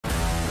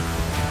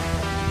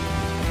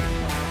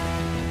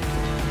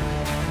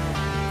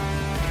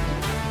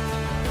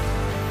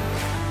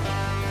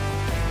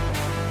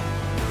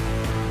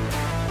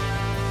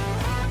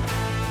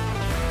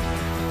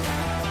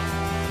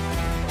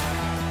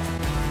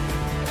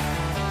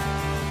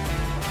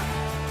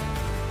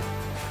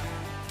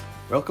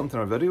Welcome to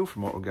another video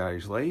from Auto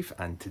Garage Live,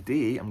 and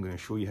today I'm going to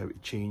show you how to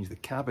change the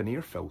cabin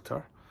air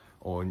filter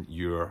on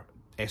your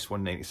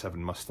S197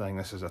 Mustang.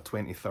 This is a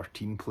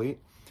 2013 plate,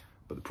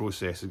 but the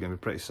process is going to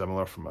be pretty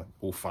similar from a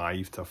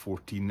 05 to a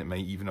 14. It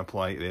might even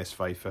apply to the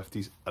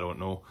S550s, I don't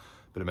know,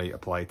 but it might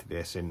apply to the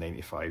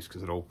SN95s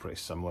because they're all pretty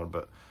similar.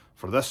 But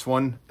for this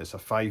one, it's a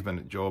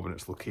 5-minute job and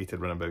it's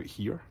located around about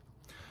here.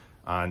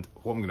 And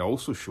what I'm going to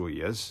also show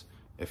you is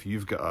if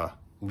you've got a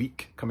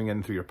leak coming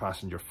in through your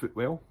passenger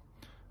footwell,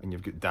 and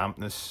you've got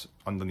dampness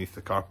underneath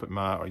the carpet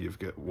mat, or you've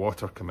got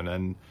water coming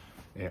in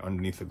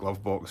underneath the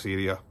glove box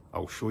area,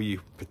 I'll show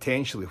you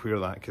potentially where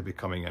that could be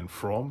coming in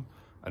from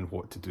and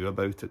what to do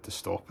about it to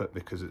stop it,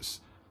 because it's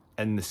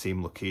in the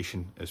same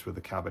location as where the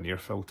cabin air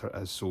filter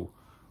is. So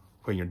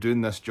when you're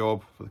doing this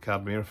job for the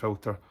cabin air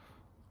filter,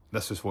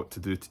 this is what to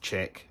do to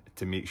check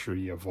to make sure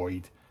you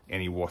avoid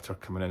any water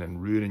coming in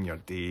and ruining your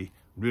day,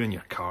 ruining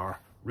your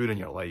car, ruining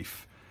your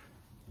life.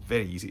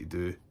 Very easy to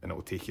do, and it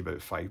will take you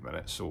about 5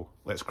 minutes, so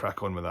let's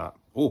crack on with that.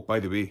 Oh, by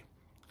the way,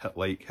 hit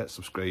like, hit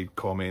subscribe,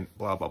 comment,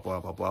 blah blah blah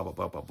blah blah blah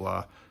blah blah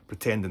blah,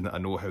 pretending that I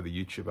know how the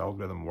YouTube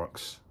algorithm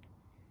works.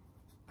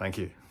 Thank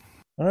you.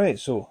 Alright,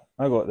 so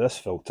I got this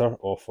filter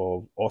off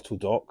of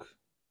Autodoc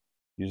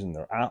using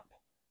their app.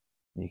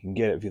 You can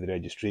get it via the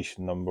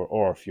registration number,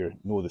 or if you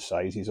know the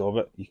sizes of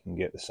it, you can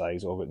get the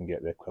size of it and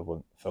get the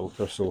equivalent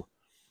filter. So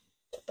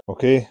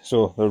okay,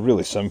 so they're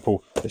really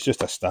simple. It's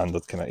just a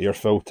standard kind of air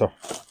filter,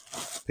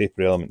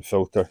 paper element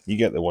filter. You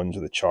get the ones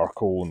with the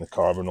charcoal and the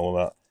carbon and all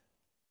that.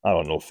 I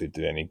don't know if they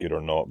do any good or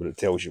not, but it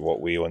tells you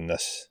what way on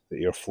this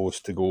the air flows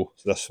to go.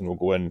 So this one will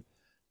go in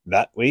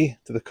that way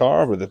to the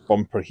car with the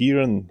bumper here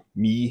and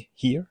me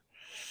here.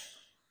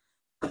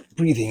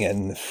 Breathing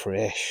in the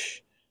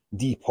fresh,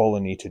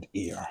 depollinated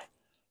air.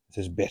 It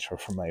is better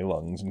for my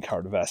lungs and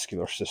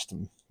cardiovascular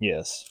system.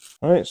 Yes.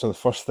 Alright, so the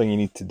first thing you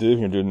need to do when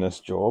you're doing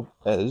this job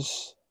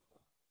is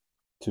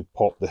to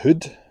pop the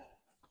hood,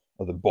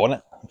 or the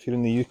bonnet if you're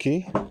in the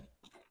UK.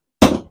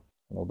 And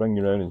I'll bring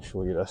you around and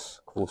show you this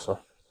closer.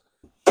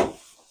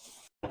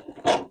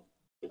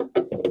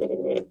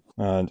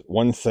 And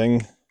one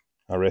thing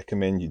I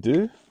recommend you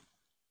do,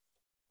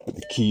 put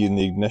the key in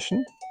the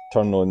ignition,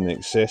 turn on the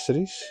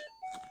accessories,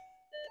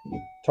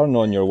 turn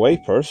on your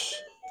wipers,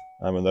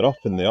 and when they're up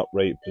in the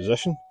upright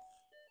position,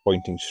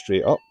 pointing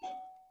straight up,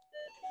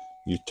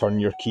 you turn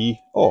your key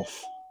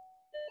off.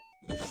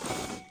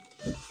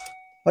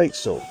 Like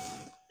so.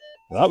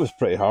 That was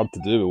pretty hard to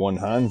do with one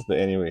hand, but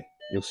anyway,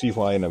 you'll see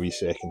why in a wee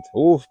second.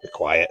 Oh, be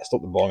quiet,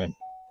 stop the bonging.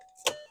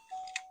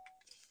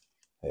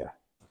 There.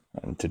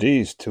 And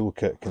today's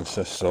toolkit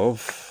consists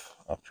of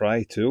a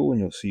pry tool,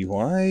 and you'll see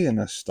why, and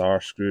a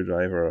star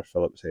screwdriver, a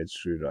Phillips head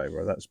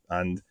screwdriver,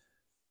 and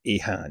a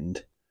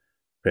hand,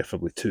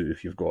 preferably two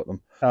if you've got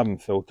them. Cabin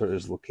filter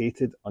is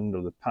located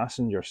under the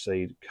passenger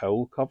side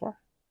cowl cover.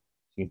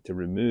 You need to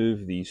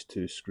remove these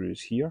two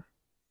screws here,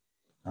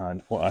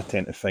 and what I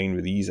tend to find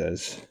with these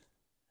is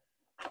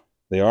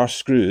they are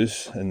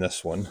screws in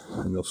this one,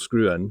 and they'll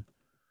screw in,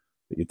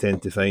 but you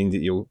tend to find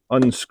that you'll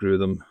unscrew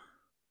them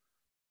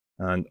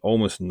and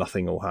almost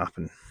nothing will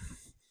happen.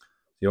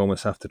 You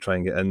almost have to try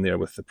and get in there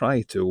with the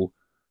pry tool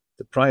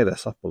to pry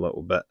this up a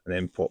little bit and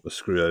then pop the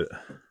screw out.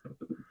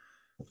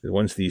 Because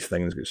once these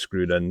things get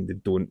screwed in, they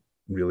don't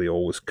really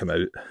always come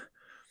out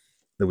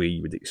the way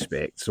you would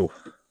expect. So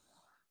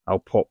I'll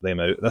pop them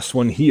out. This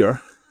one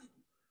here,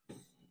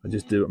 I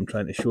just do what I'm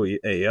trying to show you.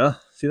 There you are,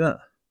 see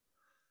that?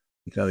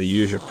 You can either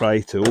use your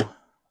pry tool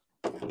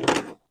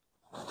to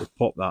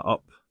pop that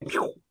up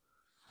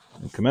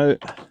and come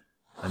out,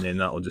 and then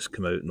that'll just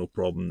come out no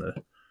problem now.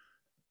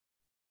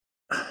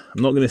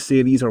 I'm not going to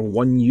say these are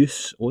one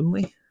use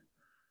only,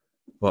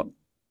 but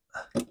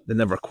they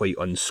never quite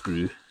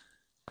unscrew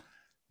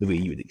the way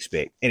you would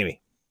expect. Anyway,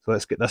 so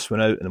let's get this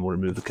one out and then we'll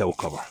remove the cowl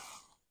cover.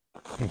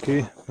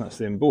 Okay, that's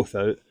them both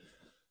out.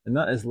 And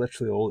that is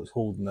literally all that's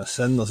holding this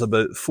in. There's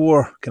about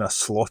 4 kind of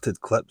slotted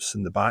clips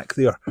in the back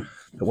there.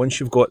 But once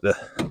you've got the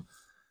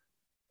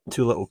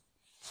 2 little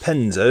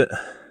pins out,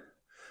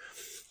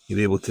 you'll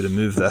be able to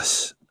remove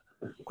this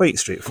quite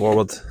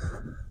straightforward.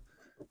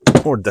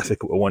 More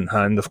difficult with one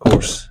hand, of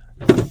course.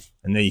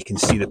 And now you can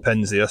see the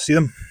pins there. See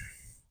them?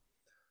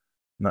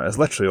 And that is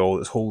literally all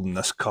that's holding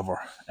this cover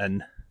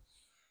in.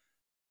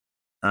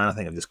 And I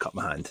think I've just cut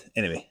my hand.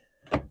 Anyway.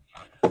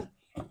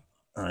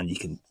 And you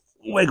can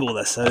wiggle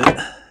this out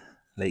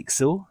like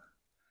so,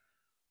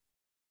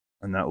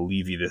 and that will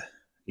leave you the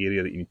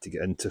area that you need to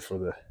get into for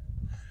the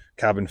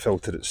cabin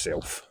filter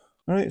itself.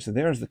 Alright, so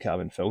there's the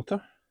cabin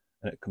filter,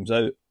 and it comes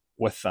out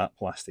with that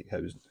plastic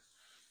housing.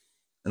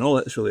 And all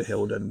it's really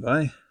held in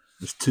by,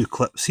 there's 2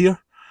 clips here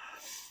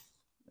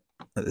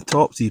at the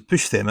top, so you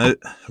push them out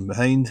from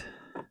behind,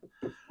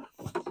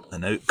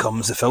 and out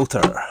comes the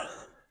filter.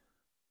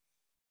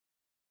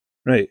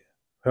 Right,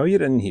 while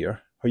you're in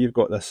here, while you've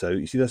got this out,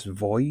 you see this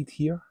void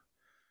here?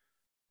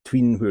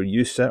 Between where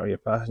you sit or your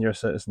passenger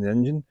sits in the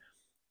engine,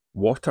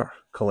 water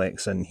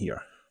collects in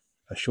here.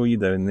 I'll show you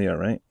down there,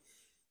 right?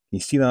 You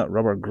see that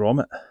rubber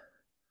grommet?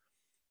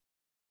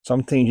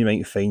 Sometimes you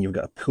might find you've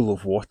got a pool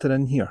of water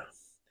in here.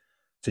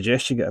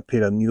 suggest you get a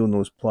pair of needle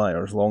nose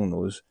pliers, long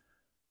nose,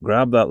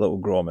 grab that little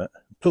grommet,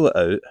 pull it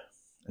out,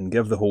 and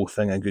give the whole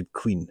thing a good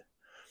clean.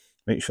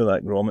 Make sure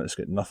that grommet's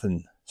got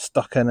nothing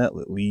stuck in it,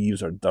 like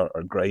leaves or dirt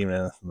or grime or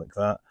anything like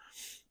that.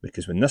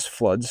 Because when this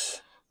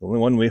floods, there's only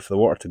one way for the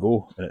water to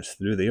go, and it's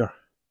through there,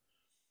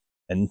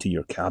 into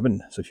your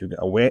cabin. So if you've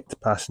got a wet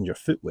passenger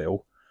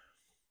footwell,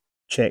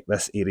 check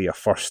this area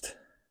first,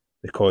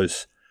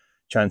 because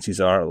chances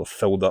are it'll have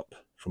filled up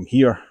from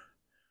here,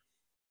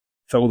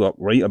 filled up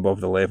right above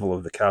the level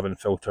of the cabin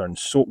filter and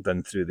soaked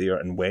in through there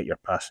and wet your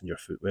passenger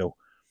footwell.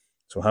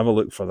 So have a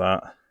look for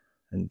that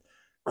and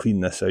clean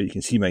this out. You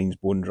can see mine's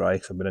bone dry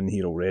because I've been in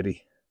here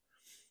already,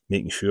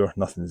 making sure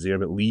nothing's there,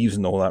 but leaves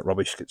and all that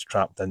rubbish gets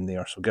trapped in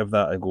there. So give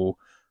that a go,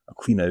 a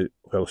clean out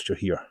whilst you're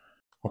here.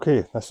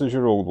 Okay, this is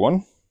your old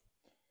one,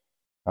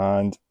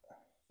 and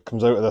it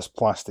comes out of this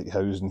plastic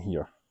housing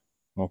here.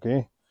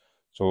 Okay,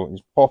 so you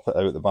pop it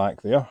out the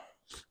back there,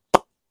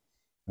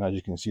 and as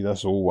you can see,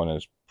 this old one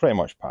is pretty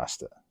much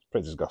past it. It's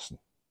pretty disgusting.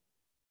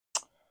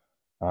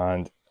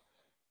 And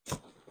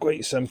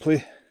quite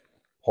simply,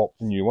 pop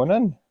the new one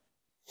in.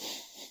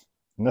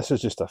 And this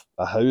is just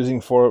a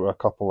housing for it with a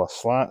couple of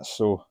slats,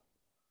 so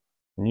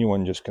the new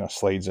one just kind of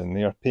slides in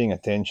there, paying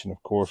attention,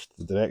 of course, to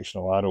the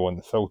directional arrow on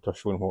the filter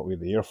showing what way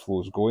the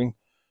airflow is going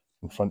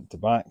from front to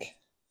back.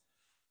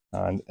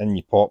 And in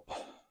you pop.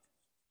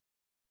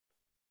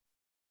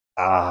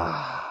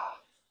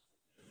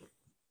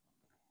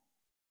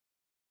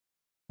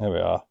 There we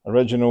are.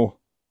 Original,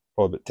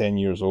 probably about 10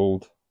 years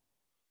old.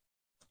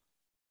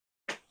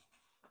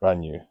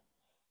 Brand new.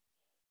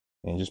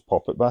 And you just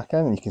pop it back in,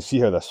 and you can see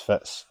how this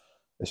fits.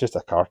 It's just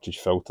a cartridge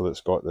filter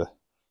that's got the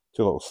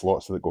two little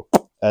slots that go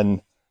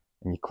in,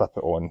 and you clip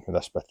it on with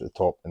this bit at the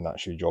top, and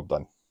that's your job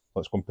done.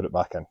 Let's go and put it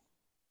back in.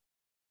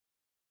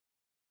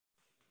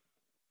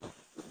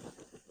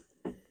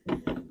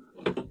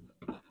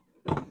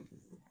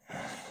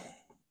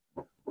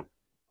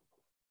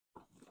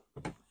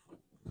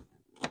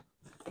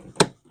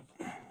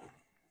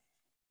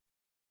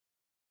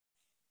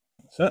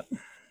 That's it.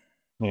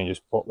 And you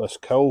just pop this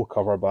cowl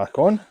cover back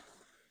on.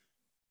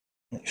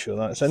 Make sure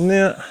that's in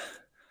there.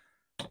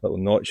 Little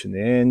notch in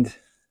the end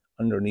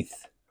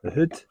underneath the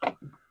hood.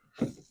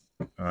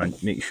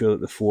 And make sure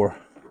that the four,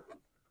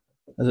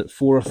 is it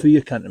 4 or 3?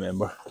 I can't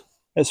remember.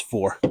 It's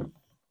 4.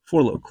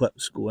 4 little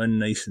clips go in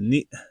nice and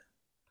neat.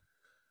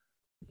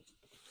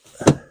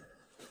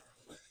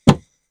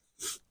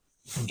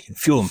 You can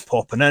feel them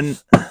popping in.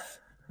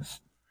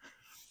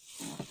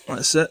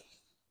 That's it.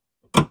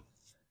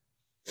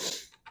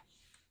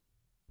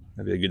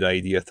 Maybe a good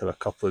idea to have a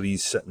couple of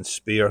these sitting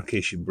spare in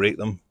case you break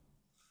them,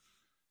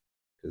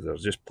 because they're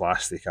just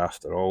plastic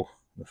after all.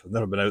 If they've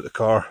never been out the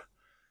car,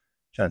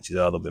 chances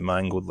are they'll be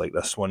mangled like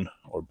this one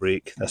or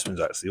break. This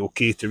one's actually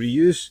okay to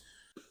reuse.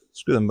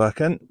 Screw them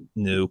back in,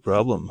 no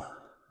problem.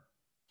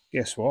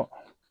 Guess what?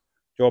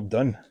 Job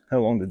done. How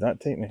long did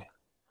that take me?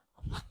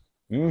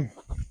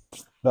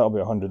 That'll be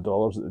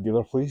 $100 at the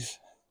dealer, please.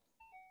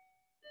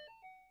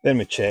 Then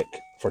we check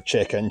for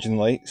check engine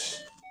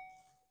lights.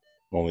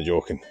 I'm only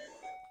joking.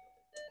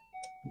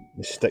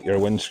 You stick your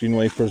windscreen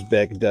wipers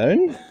back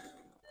down.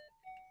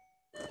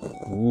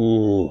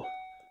 Ooh.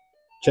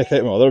 Check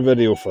out my other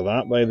video for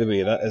that, by the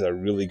way. That is a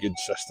really good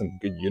system,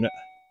 good unit.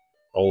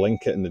 I'll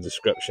link it in the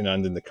description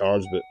and in the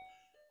cards, but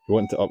if you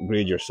want to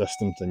upgrade your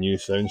system to a new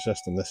sound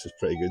system, this is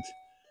pretty good.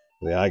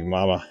 The Ag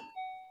Mama,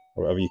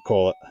 or whatever you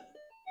call it,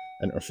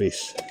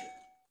 interface.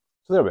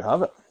 So there we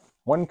have it.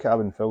 One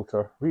cabin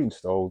filter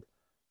reinstalled,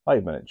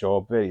 5-minute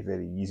job, very,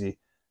 very easy.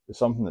 It's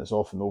something that's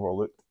often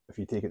overlooked if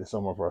you take it to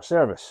somewhere for a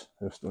service.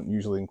 They just don't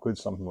usually include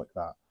something like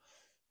that.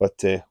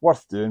 But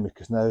worth doing,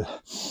 because now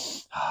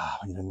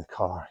when you're in the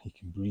car, you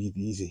can breathe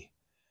easy,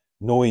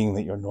 knowing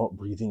that you're not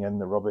breathing in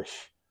the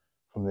rubbish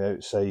from the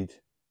outside,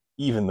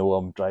 even though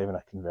I'm driving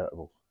a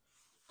convertible.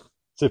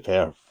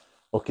 Superb.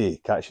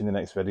 Okay, catch you in the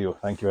next video.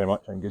 Thank you very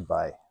much and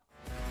goodbye.